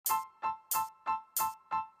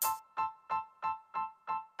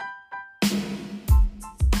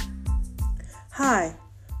Hi,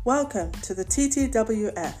 welcome to the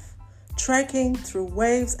TTWF, Trekking Through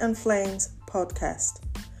Waves and Flames podcast,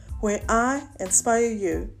 where I inspire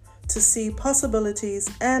you to see possibilities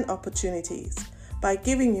and opportunities by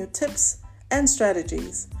giving you tips and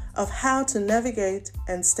strategies of how to navigate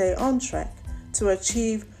and stay on track to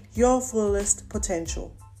achieve your fullest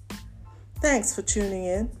potential. Thanks for tuning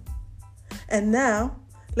in. And now,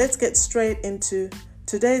 let's get straight into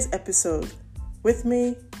today's episode with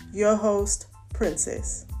me, your host,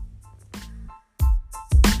 Princess.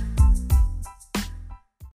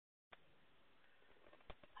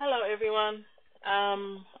 Hello, everyone.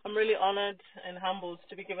 I'm really honored and humbled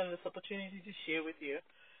to be given this opportunity to share with you.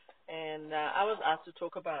 And I was asked to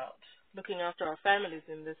talk about looking after our families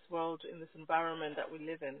in this world, in this environment that we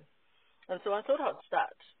live in. And so I thought I'd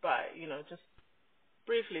start by, just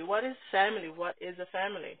briefly, what is family? What is a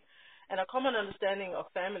family? And a common understanding of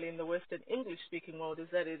family in the Western English-speaking world is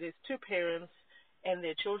that it is two parents and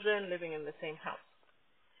their children living in the same house.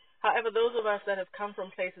 However, those of us that have come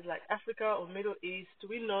from places like Africa or Middle East,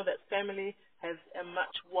 we know that family has a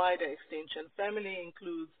much wider extension. Family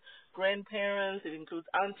includes grandparents, it includes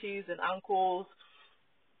aunties and uncles,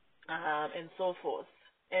 and so forth.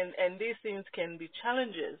 And these things can be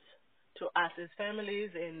challenges to us as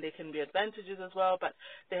families, and they can be advantages as well, but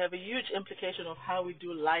they have a huge implication of how we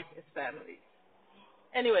do life as families.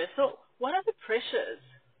 Anyway, so what are the pressures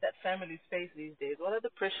that families face these days? What are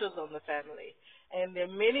the pressures on the family? And there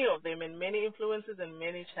are many of them and many influences and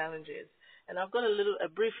many challenges. And I've got a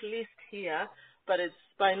brief list here, but it's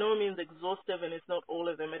by no means exhaustive and it's not all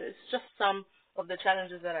of them. It is just some of the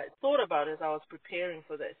challenges that I thought about as I was preparing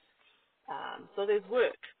for this. So there's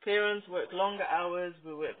work. Parents work longer hours.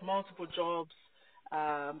 We work multiple jobs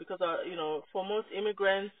because, for most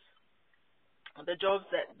immigrants, the jobs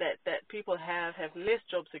that people have less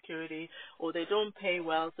job security or they don't pay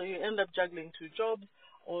well, so you end up juggling two jobs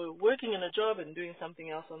or working in a job and doing something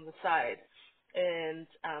else on the side. And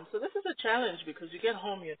so this is a challenge because you get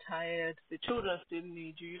home, you're tired, the children still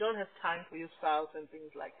need you, you don't have time for your spouse and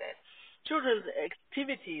things like that. Children's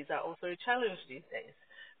activities are also a challenge these days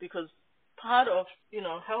because part of,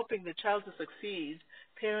 helping the child to succeed,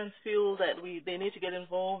 parents feel that they need to get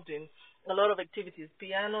involved in a lot of activities,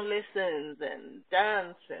 piano lessons and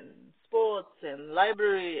dance and sports and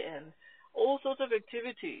library and all sorts of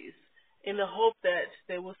activities in the hope that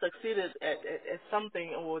they will succeed at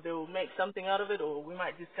something or they will make something out of it or we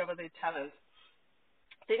might discover their talents.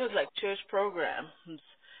 Things like church programs,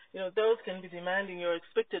 those can be demanding. You're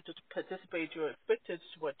expected to participate, you're expected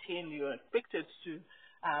to attend, you're expected to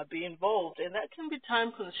be involved, and that can be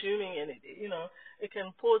time consuming and it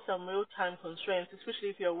can pose some real time constraints,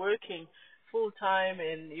 especially if you're working full time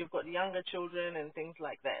and you've got younger children and things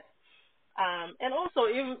like that. And also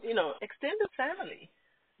even extended family.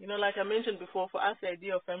 Like I mentioned before, for us the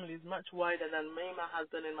idea of family is much wider than me, my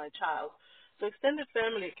husband and my child. So extended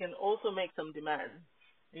family can also make some demands.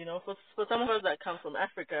 For some of us that come from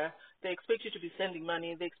Africa, they expect you to be sending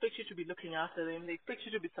money, they expect you to be looking after them, they expect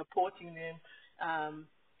you to be supporting them,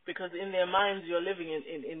 because in their minds you're living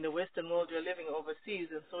in the Western world, you're living overseas,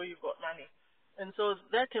 and so you've got money. And so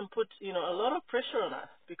that can put, a lot of pressure on us,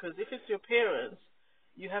 because if it's your parents,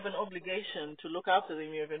 you have an obligation to look after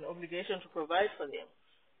them, you have an obligation to provide for them,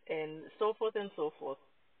 and so forth and so forth.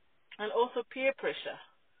 And also peer pressure,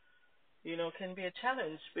 can be a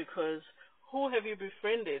challenge, because who have you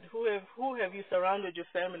befriended? Who have you surrounded your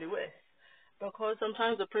family with? Because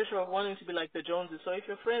sometimes the pressure of wanting to be like the Joneses. So if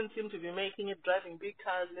your friends seem to be making it, driving big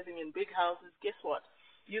cars, living in big houses, guess what?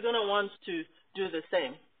 You're going to want to do the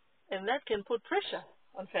same. And that can put pressure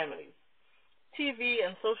on families. TV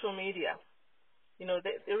and social media.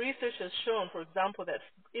 The research has shown, for example, that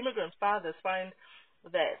immigrant fathers find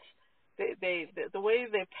that the way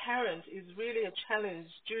they parent is really a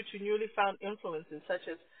challenge due to newly found influences such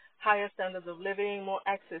as higher standards of living, more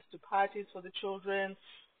access to parties for the children,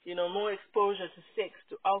 more exposure to sex,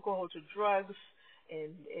 to alcohol, to drugs,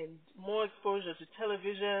 and more exposure to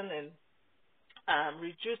television, and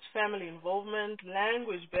reduced family involvement,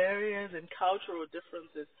 language barriers, and cultural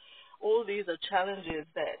differences. All these are challenges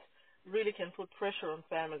that really can put pressure on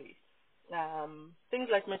families. Things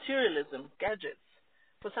like materialism, gadgets.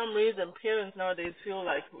 For some reason, parents nowadays feel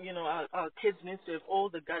like, our kids need to have all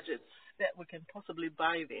the gadgets that we can possibly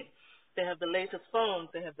buy them. They have the latest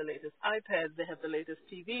phones, they have the latest iPads, they have the latest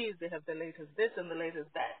TVs, they have the latest this and the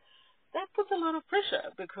latest that. That puts a lot of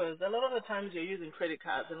pressure because a lot of the times you're using credit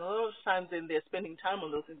cards and a lot of times then they're spending time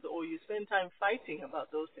on those things or you spend time fighting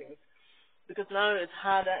about those things because now it's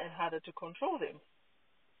harder and harder to control them.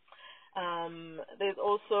 There's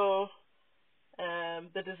also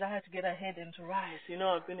the desire to get ahead and to rise.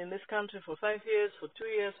 I've been in this country for 5 years, for 2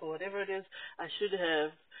 years, for whatever it is. I should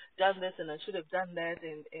have done this and I should have done that,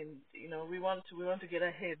 and we want to get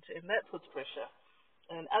ahead, and that puts pressure.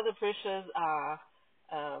 And other pressures are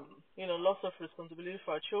loss of responsibility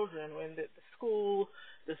for our children, when the school,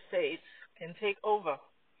 the state can take over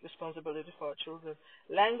responsibility for our children.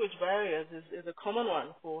 Language barriers is a common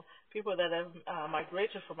one for people that have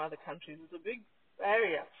migrated from other countries. It's a big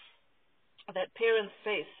barrier that parents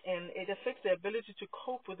face, and it affects their ability to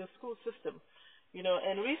cope with the school system.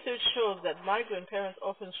 And research shows that migrant parents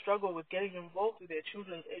often struggle with getting involved with their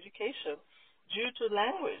children's education due to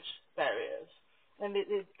language barriers. And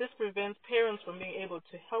this prevents parents from being able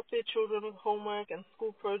to help their children with homework and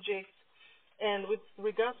school projects. And with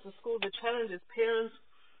regards to school, the challenge is parents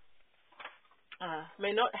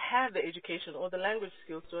may not have the education or the language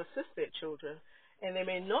skills to assist their children, and they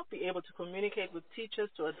may not be able to communicate with teachers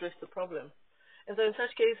to address the problem. And so in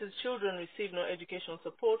such cases, children receive no educational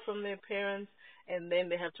support from their parents, and then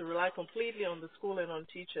they have to rely completely on the school and on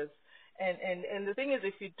teachers. And the thing is,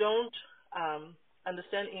 if you don't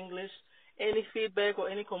understand English, any feedback or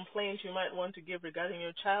any complaint you might want to give regarding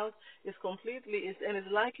your child is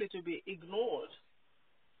likely to be ignored,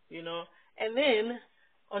 And then,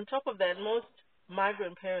 on top of that, most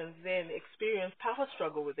migrant parents then experience power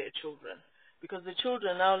struggle with their children, because the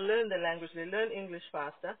children now learn the language, they learn English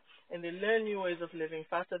faster, and they learn new ways of living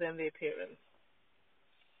faster than their parents.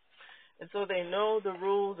 And so they know the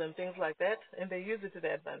rules and things like that, and they use it to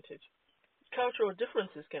their advantage. Cultural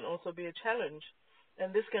differences can also be a challenge,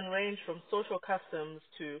 and this can range from social customs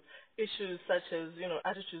to issues such as,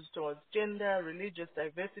 attitudes towards gender, religious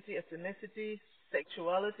diversity, ethnicity,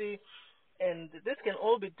 sexuality, and this can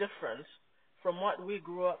all be different from what we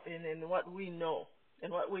grew up in and what we know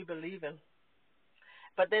and what we believe in.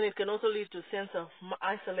 But then it can also lead to a sense of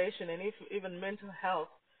isolation and even mental health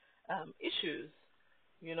issues,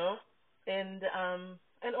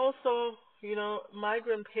 and also,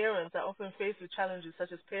 migrant parents are often faced with challenges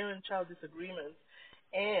such as parent-child disagreements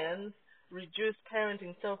and reduced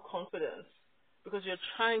parenting self-confidence, because you're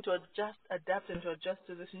trying to adapt and to adjust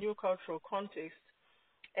to this new cultural context,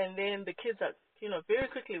 and then the kids are, very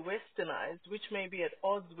quickly westernized, which may be at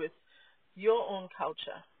odds with your own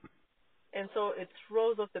culture. And so it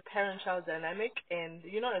throws off the parent-child dynamic, and,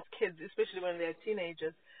 as kids, especially when they're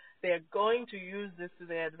teenagers, they're going to use this to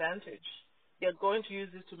their advantage. They're going to use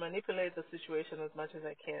this to manipulate the situation as much as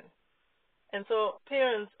they can. And so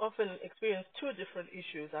parents often experience two different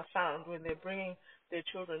issues are found when they're bringing their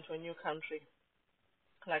children to a new country.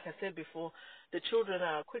 Like I said before, the children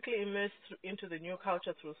are quickly immersed into the new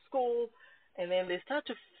culture through school, and then they start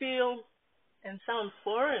to feel and sound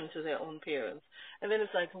foreign to their own parents. And then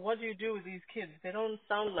it's like, what do you do with these kids? They don't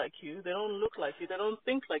sound like you. They don't look like you. They don't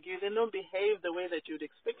think like you. They don't behave the way that you'd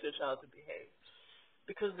expect your child to behave,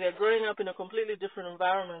 because they're growing up in a completely different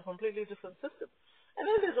environment, completely different system. And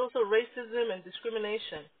then there's also racism and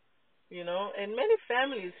discrimination, and many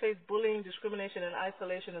families face bullying, discrimination, and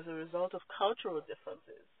isolation as a result of cultural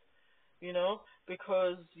differences,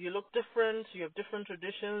 because you look different, you have different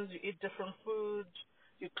traditions, you eat different food,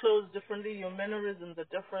 you clothe differently, your mannerisms are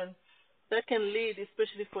different. That can lead,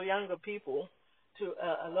 especially for younger people, to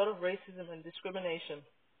a lot of racism and discrimination.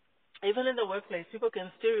 Even in the workplace, people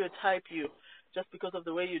can stereotype you just because of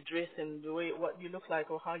the way you dress and what you look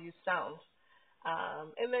like or how you sound.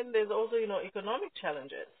 And then there's also, economic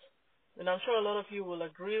challenges. And I'm sure a lot of you will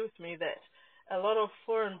agree with me that a lot of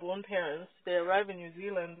foreign-born parents, they arrive in New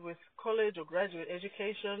Zealand with college or graduate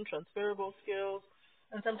education, transferable skills,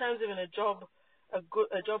 and sometimes even a job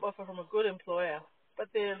offer from a good employer. But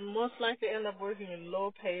they most likely end up working in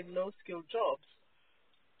low-paid, low-skilled jobs,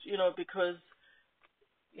 because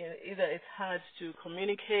either it's hard to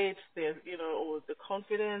communicate, or the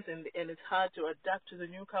confidence, and it's hard to adapt to the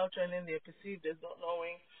new culture, and then they're perceived as not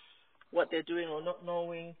knowing what they're doing, or not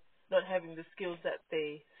having the skills that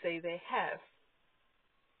they say they have.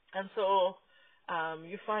 And so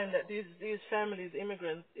you find that these families,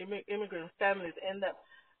 immigrant families, end up,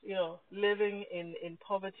 living in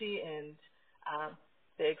poverty, and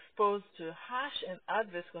they're exposed to harsh and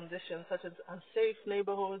adverse conditions such as unsafe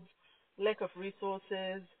neighborhoods, lack of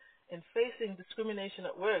resources, and facing discrimination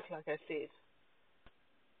at work, like I said.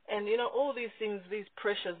 And, all these things, these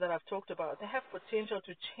pressures that I've talked about, they have potential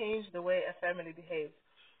to change the way a family behaves,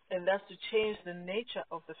 and that's to change the nature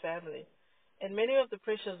of the family. And many of the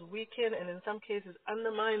pressures weaken and in some cases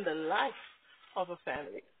undermine the life of a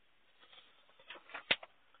family.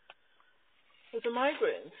 So the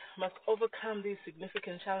migrants must overcome these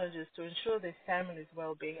significant challenges to ensure their family's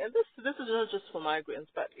well-being. And this is not just for migrants,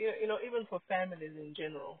 but even for families in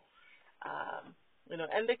general.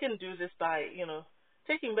 And they can do this by,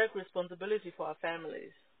 taking back responsibility for our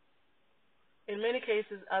families. In many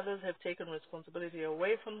cases, others have taken responsibility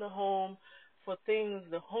away from the home for things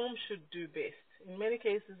the home should do best. In many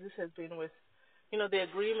cases, this has been with, the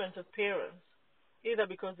agreement of parents, either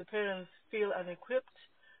because the parents feel unequipped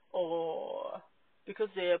or because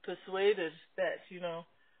they are persuaded that,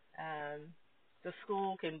 the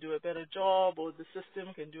school can do a better job or the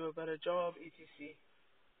system can do a better job, etc.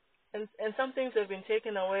 And some things have been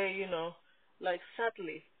taken away, like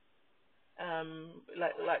subtly,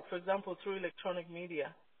 like for example through electronic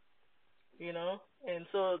media, and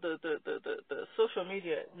so the social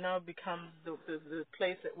media now becomes the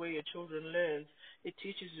place where your children learn. It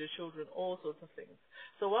teaches your children all sorts of things.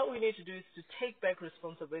 So what we need to do is to take back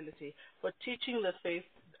responsibility for teaching the faith,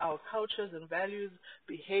 our cultures and values,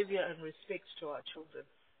 behavior and respect to our children.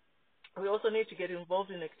 We also need to get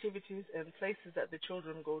involved in activities and places that the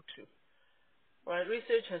children go to. Right?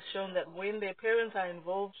 Research has shown that when their parents are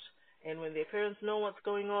involved and when their parents know what's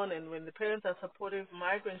going on and when the parents are supportive,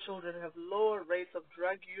 migrant children have lower rates of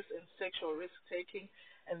drug use and sexual risk-taking,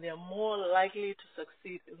 and they are more likely to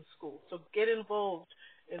succeed in school. So get involved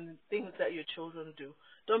in things that your children do.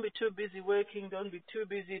 Don't be too busy working. Don't be too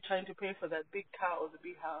busy trying to pay for that big car or the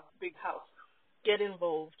big house. Get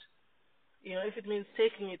involved. If it means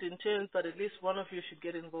taking it in turns, but at least one of you should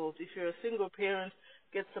get involved. If you're a single parent,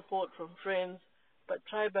 get support from friends, but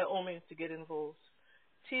try by all means to get involved.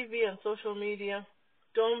 TV and social media,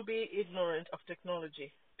 don't be ignorant of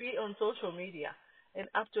technology. Be on social media, and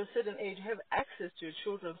up to a certain age, have access to your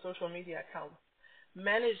children's social media accounts.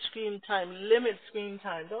 Manage screen time, limit screen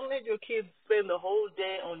time. Don't let your kids spend the whole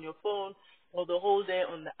day on your phone or the whole day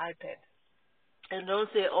on the iPad. And don't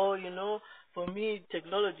say, for me,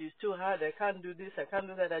 technology is too hard. I can't do this, I can't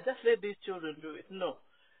do that. I just let these children do it. No.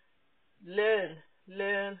 Learn.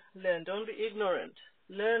 Don't be ignorant.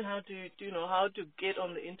 Learn how to get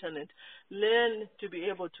on the internet. Learn to be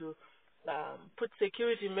able to put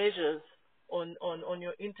security measures on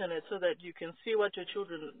your internet so that you can see what your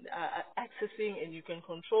children are accessing and you can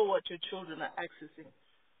control what your children are accessing.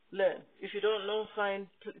 Learn. If you don't know, find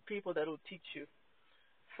people that will teach you.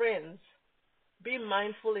 Friends. Be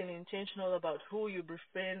mindful and intentional about who you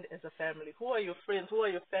befriend as a family. Who are your friends? Who are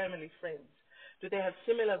your family friends? Do they have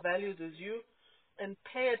similar values as you? And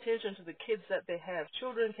pay attention to the kids that they have.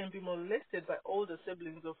 Children can be molested by older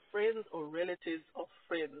siblings of friends or relatives of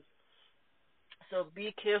friends. So be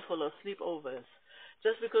careful of sleepovers.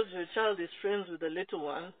 Just because your child is friends with the little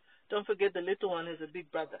one, don't forget the little one has a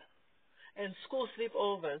big brother. And school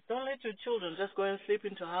sleepovers. Don't let your children just go and sleep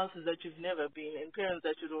into houses that you've never been and parents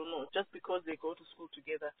that you don't know just because they go to school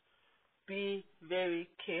together. Be very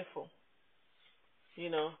careful.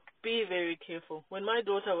 Be very careful. When my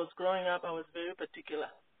daughter was growing up, I was very particular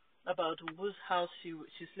about whose house she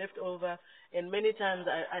slept over, and many times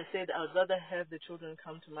I said I'd rather have the children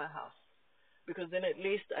come to my house because then at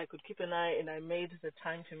least I could keep an eye and I made the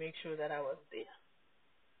time to make sure that I was there.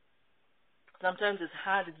 Sometimes it's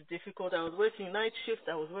hard, it's difficult. I was working night shifts,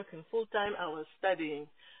 I was working full-time, I was studying,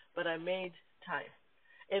 but I made time.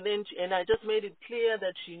 And I just made it clear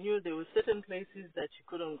that she knew there were certain places that she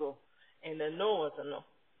couldn't go, and a no was a no.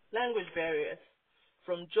 Language barriers,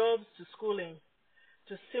 from jobs to schooling,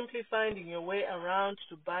 to simply finding your way around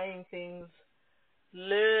to buying things.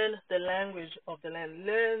 Learn the language of the land.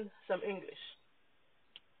 Learn some English.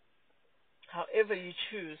 However you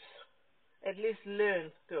choose, at least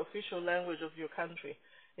learn the official language of your country.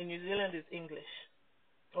 In New Zealand, it's English.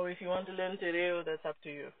 Or if you want to learn Te Reo, that's up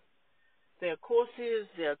to you. There are courses,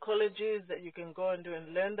 there are colleges that you can go and do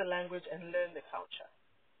and learn the language and learn the culture.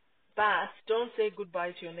 But don't say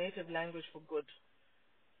goodbye to your native language for good.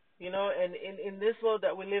 And in this world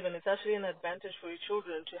that we live in, it's actually an advantage for your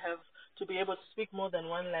children to be able to speak more than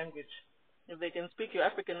one language. If they can speak your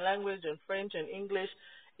African language and French and English,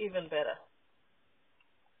 even better.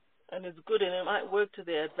 And it's good, and it might work to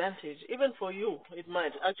their advantage. Even for you, it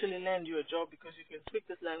might actually land you a job because you can speak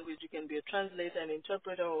this language, you can be a translator, an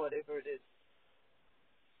interpreter, or whatever it is.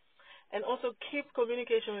 And also keep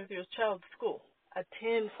communication with your child's school.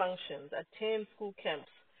 Attend functions, attend school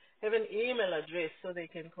camps. Have an email address so they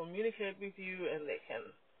can communicate with you and they can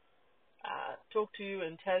talk to you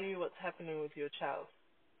and tell you what's happening with your child.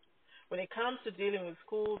 When it comes to dealing with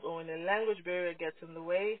schools or when a language barrier gets in the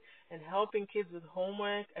way and helping kids with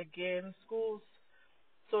homework, again, schools,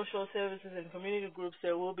 social services, and community groups,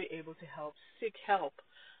 they will be able to help. Seek help.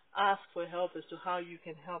 Ask for help as to how you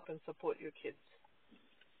can help and support your kids.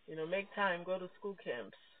 Make time, go to school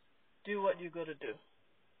camps, do what you got to do.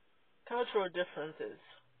 Cultural differences.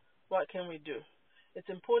 What can we do? It's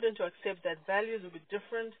important to accept that values will be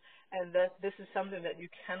different and that this is something that you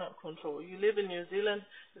cannot control. You live in New Zealand,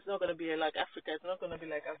 it's not going to be like Africa, it's not going to be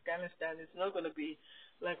like Afghanistan, it's not going to be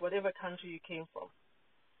like whatever country you came from.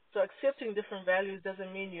 So accepting different values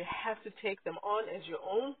doesn't mean you have to take them on as your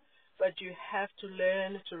own, but you have to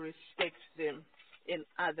learn to respect them in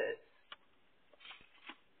others.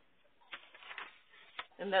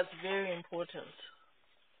 And that's very important.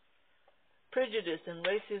 Prejudice and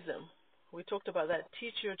racism, we talked about that.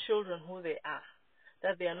 Teach your children who they are,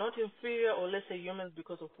 that they are not inferior or lesser humans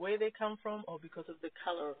because of where they come from or because of the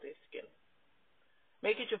color of their skin.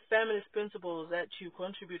 Make it your family's principles that you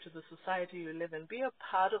contribute to the society you live in. Be a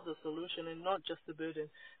part of the solution and not just the burden,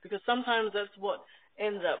 because sometimes that's what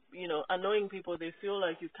ends up, annoying people. They feel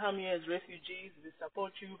like you come here as refugees, they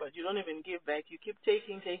support you, but you don't even give back. You keep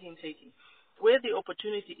taking. Where the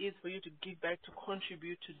opportunity is for you to give back, to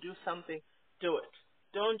contribute, to do something, do it.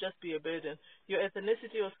 Don't just be a burden. Your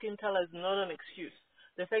ethnicity or skin color is not an excuse.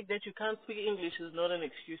 The fact that you can't speak English is not an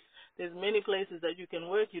excuse. There's many places that you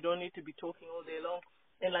can work. You don't need to be talking all day long.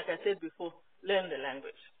 And like I said before, learn the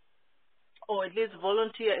language. Or at least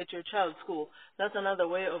volunteer at your child's school. That's another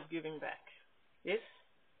way of giving back. Yes?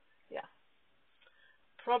 Yeah.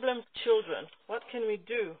 Problem children. What can we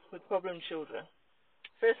do with problem children?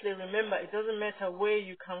 Firstly, remember, it doesn't matter where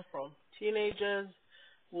you come from. Teenagers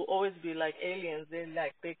will always be like aliens.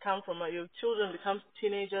 They come from, your children become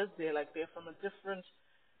teenagers, they're from a different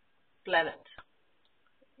planet,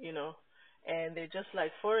 and they're just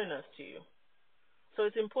like foreigners to you. So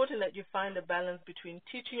it's important that you find a balance between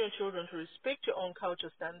teaching your children to respect your own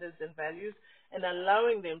culture standards and values and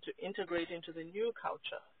allowing them to integrate into the new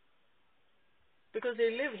culture. Because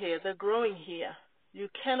they live here, they're growing here. You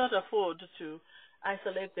cannot afford to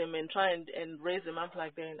isolate them and try and raise them up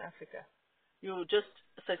like they're in Africa. You will just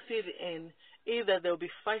succeed in either they'll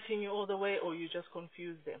be fighting you all the way or you just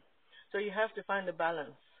confuse them. So you have to find a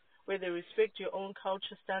balance where they respect your own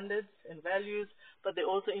culture standards and values, but they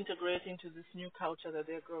also integrate into this new culture that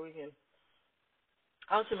they're growing in.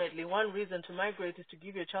 Ultimately, one reason to migrate is to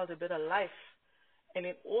give your child a better life. And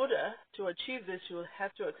in order to achieve this, you will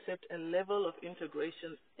have to accept a level of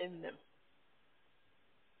integration in them.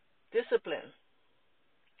 Discipline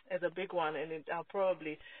is a big one, and I'll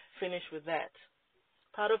probably finish with that.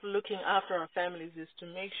 Part of looking after our families is to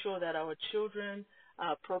make sure that our children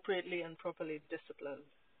are appropriately and properly disciplined.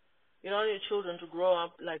 You don't want your children to grow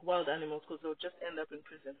up like wild animals because they'll just end up in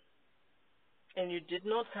prison. And you did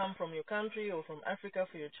not come from your country or from Africa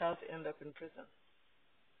for your child to end up in prison.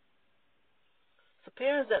 So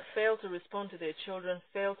parents that fail to respond to their children,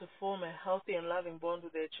 fail to form a healthy and loving bond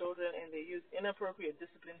with their children, and they use inappropriate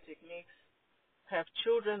discipline techniques, have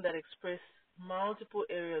children that express multiple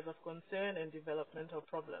areas of concern and developmental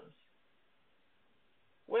problems.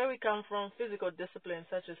 Where we come from, physical discipline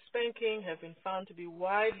such as spanking have been found to be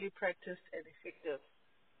widely practiced and effective.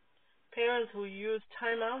 Parents who use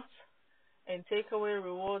timeouts and take away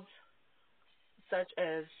rewards such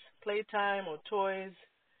as playtime or toys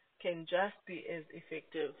can just be as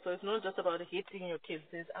effective. So it's not just about hitting your kids.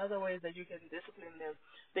 There's other ways that you can discipline them.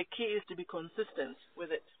 The key is to be consistent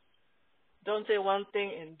with it. Don't say one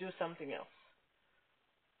thing and do something else.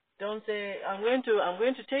 Don't say, I'm going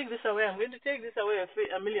to take this away. I'm going to take this away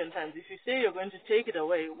a million times. If you say you're going to take it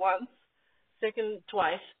away once, second,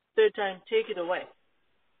 twice, third time, take it away.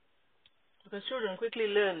 Because children quickly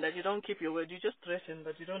learn that you don't keep your word. You just threaten,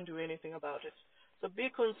 but you don't do anything about it. So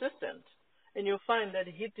be consistent, and you'll find that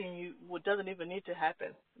hitting you doesn't even need to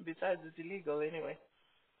happen. Besides, it's illegal anyway.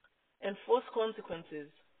 Enforce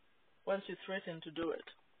consequences once you threaten to do it.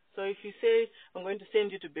 So if you say, I'm going to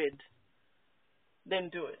send you to bed,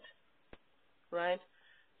 then do it, right?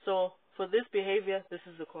 So for this behavior, this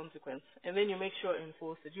is the consequence. And then you make sure to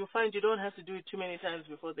enforce it. You'll find you don't have to do it too many times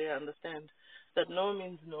before they understand that no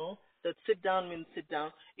means no, that sit down means sit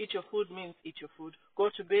down, eat your food means eat your food,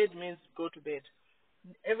 go to bed means go to bed.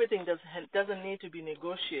 Everything doesn't need to be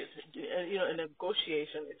negotiated, a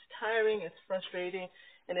negotiation. It's tiring, it's frustrating,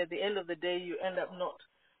 and at the end of the day, you end up not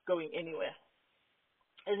going anywhere.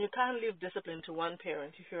 And you can't leave discipline to one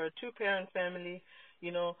parent. If you're a two-parent family,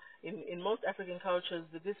 in most African cultures,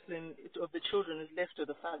 the discipline of the children is left to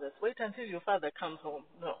the fathers. Wait until your father comes home.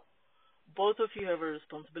 No. Both of you have a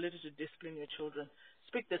responsibility to discipline your children.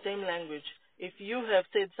 Speak the same language. If you have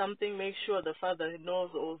said something, make sure the father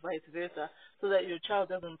knows, or vice versa, so that your child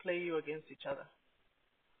doesn't play you against each other.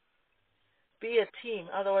 Be a team,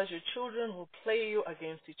 otherwise your children will play you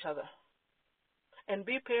against each other. And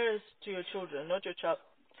be parents to your children, not your child's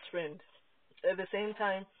friend. At the same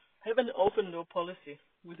time, have an open door policy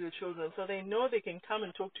with your children so they know they can come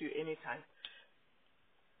and talk to you anytime.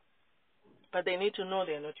 but they need to know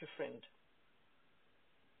they're not your friend.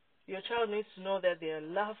 Your child needs to know that they are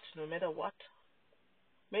loved no matter what.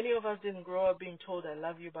 Many of us didn't grow up being told I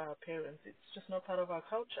love you by our parents. It's just not part of our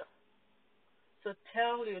culture. So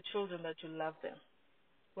tell your children that you love them.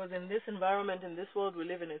 Because in this environment, in this world we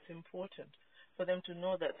live in, it's important for them to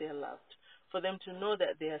know that they are loved, for them to know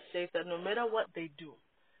that they are safe, that no matter what they do,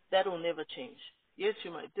 that will never change. Yes,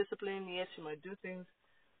 you might discipline, yes, you might do things,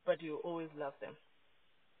 but you always love them.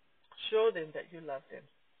 Show them that you love them.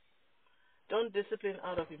 Don't discipline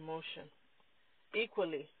out of emotion.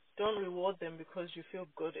 Equally, don't reward them because you feel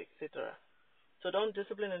good, etc. So don't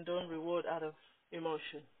discipline and don't reward out of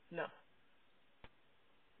emotion. No.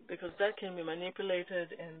 Because that can be manipulated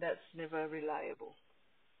and that's never reliable.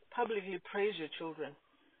 Publicly praise your children.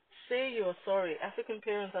 Say you're sorry. African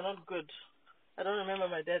parents are not good. I don't remember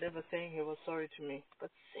my dad ever saying he was sorry to me. But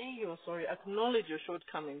say you're sorry. Acknowledge your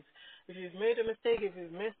shortcomings. If you've made a mistake, if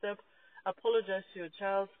you've messed up, apologize to your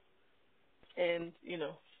child. And,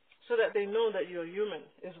 so that they know that you're human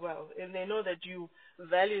as well. And they know that you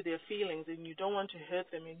value their feelings and you don't want to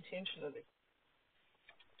hurt them intentionally.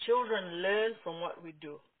 Children learn from what we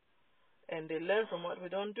do. And they learn from what we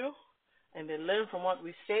don't do. And they learn from what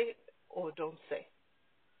we say or don't say.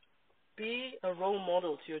 Be a role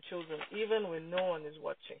model to your children, even when no one is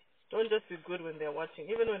watching. Don't just be good when they're watching,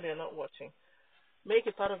 even when they're not watching. Make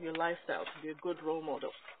it part of your lifestyle to be a good role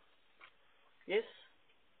model. Yes?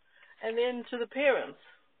 And then to the parents,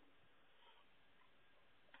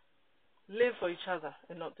 live for each other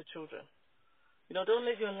and not the children. Don't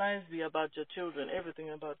let your lives be about your children. Everything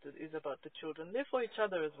is about the children. Live for each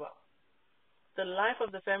other as well. The life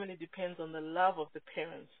of the family depends on the love of the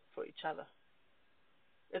parents for each other.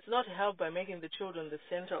 It's not helped by making the children the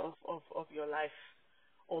center of your life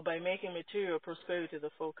or by making material prosperity the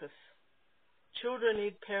focus. Children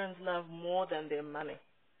need parents' love more than their money.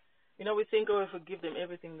 We think, if we give them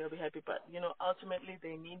everything, they'll be happy. But, ultimately,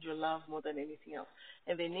 they need your love more than anything else.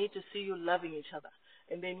 And they need to see you loving each other.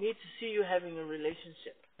 And they need to see you having a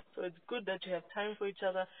relationship. So it's good that you have time for each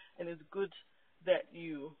other. And it's good that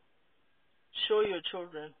you show your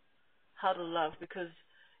children how to love. Because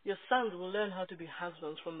your sons will learn how to be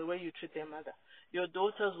husbands from the way you treat their mother. Your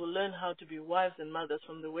daughters will learn how to be wives and mothers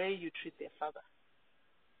from the way you treat their father.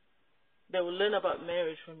 They will learn about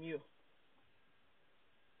marriage from you.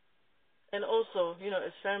 And also,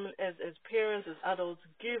 as parents, as adults,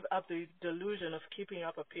 give up the delusion of keeping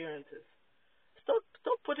up appearances. Stop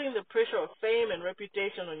putting the pressure of fame and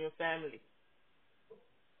reputation on your family.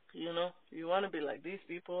 You want to be like these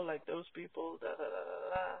people, like those people, da da da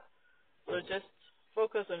da da. So just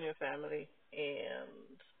focus on your family,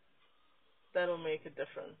 and that'll make a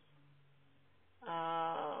difference.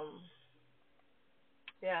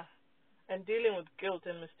 And dealing with guilt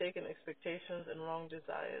and mistaken expectations and wrong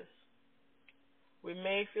desires. We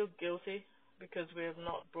may feel guilty because we have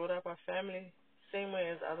not brought up our family same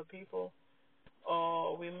way as other people,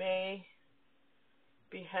 or we may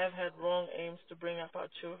have had wrong aims to bring up our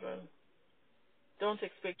children. Don't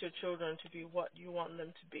expect your children to be what you want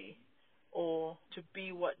them to be, or to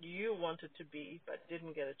be what you wanted to be but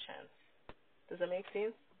didn't get a chance. Does that make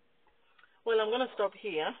sense? Well, I'm going to stop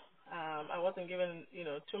here. I wasn't given,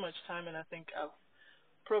 too much time, and I think I've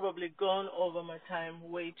probably gone over my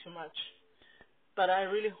time way too much. But I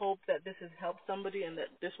really hope that this has helped somebody and that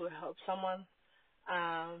this will help someone.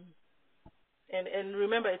 And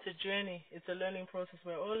remember, it's a journey. It's a learning process.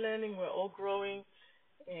 We're all learning. We're all growing.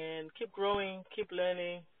 And keep growing, keep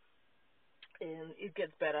learning, and it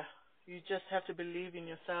gets better. You just have to believe in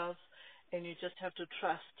yourselves, and you just have to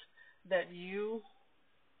trust that you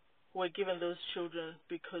were given those children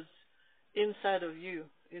because inside of you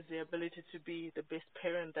is the ability to be the best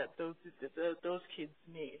parent that those kids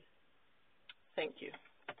need. Thank you.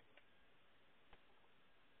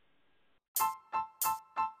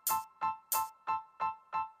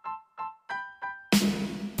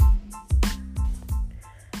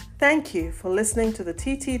 Thank you for listening to the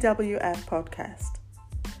TTWF podcast.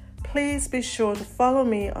 Please be sure to follow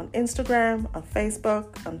me on Instagram, on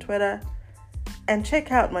Facebook, on Twitter, and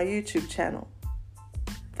check out my YouTube channel.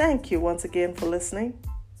 Thank you once again for listening.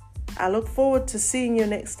 I look forward to seeing you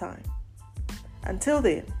next time. Until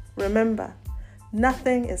then, remember,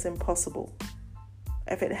 nothing is impossible.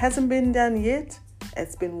 If it hasn't been done yet,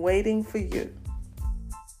 it's been waiting for you.